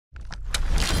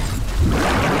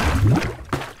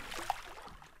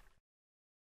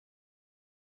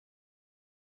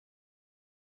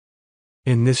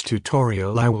In this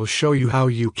tutorial I will show you how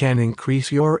you can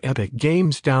increase your Epic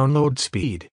Games download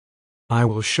speed. I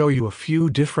will show you a few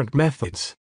different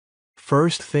methods.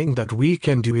 First thing that we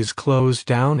can do is close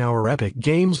down our Epic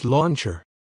Games launcher.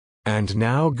 And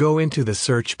now go into the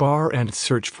search bar and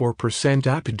search for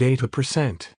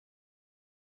 %appdata%.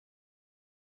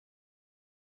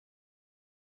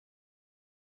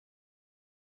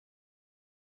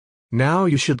 Now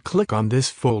you should click on this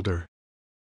folder.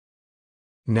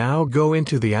 Now go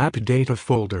into the App Data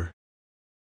folder.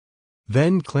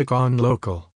 Then click on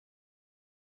Local.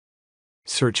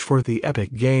 Search for the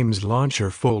Epic Games Launcher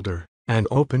folder, and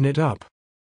open it up.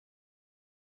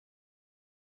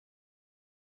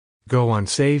 Go on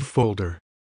Save folder.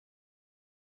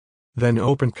 Then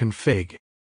open Config.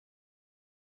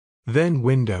 Then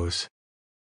Windows.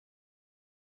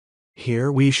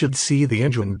 Here we should see the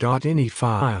engine.ini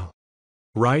file.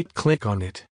 Right-click on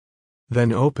it.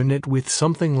 Then open it with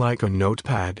something like a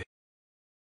notepad.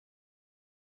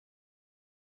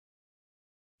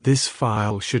 This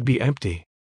file should be empty.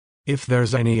 If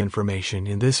there's any information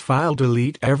in this file,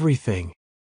 delete everything.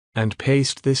 And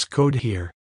paste this code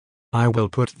here. I will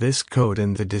put this code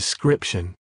in the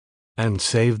description. And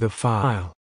save the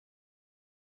file.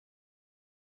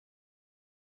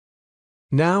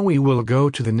 Now we will go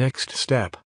to the next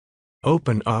step.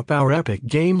 Open up our Epic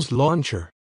Games launcher.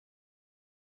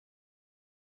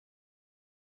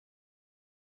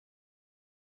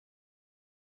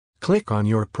 Click on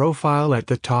your profile at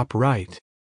the top right.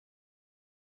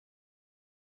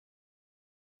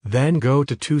 Then go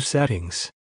to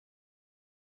Settings.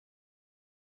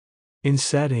 In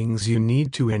Settings you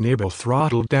need to enable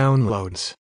throttle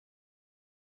downloads.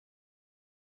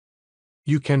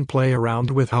 You can play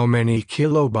around with how many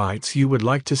kilobytes you would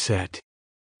like to set.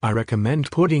 I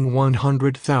recommend putting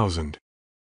 100,000.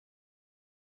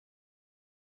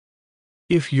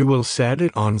 If you will set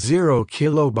it on 0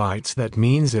 kilobytes, that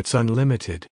means it's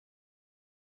unlimited.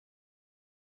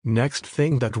 Next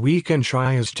thing that we can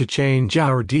try is to change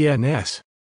our DNS.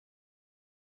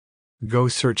 Go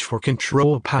search for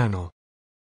Control Panel.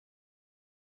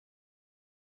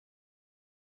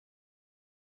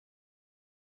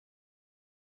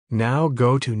 Now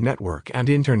go to Network and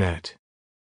Internet.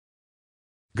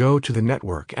 Go to the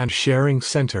Network and Sharing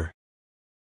Center.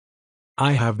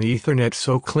 I have the Ethernet,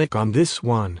 so click on this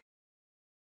one.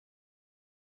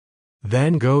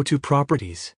 Then go to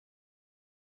Properties.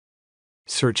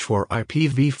 Search for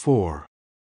IPv4.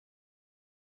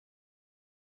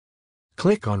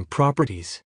 Click on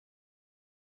Properties.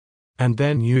 And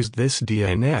then use this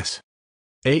DNS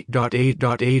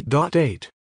 8.8.8.8.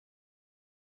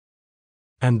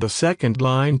 And the second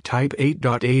line type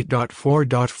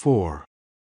 8.8.4.4.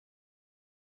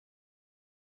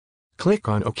 Click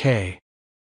on OK.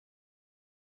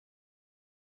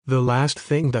 The last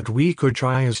thing that we could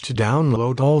try is to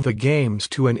download all the games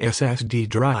to an SSD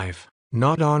drive,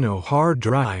 not on a hard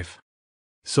drive.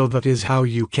 So that is how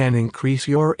you can increase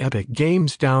your Epic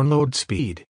Games download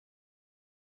speed.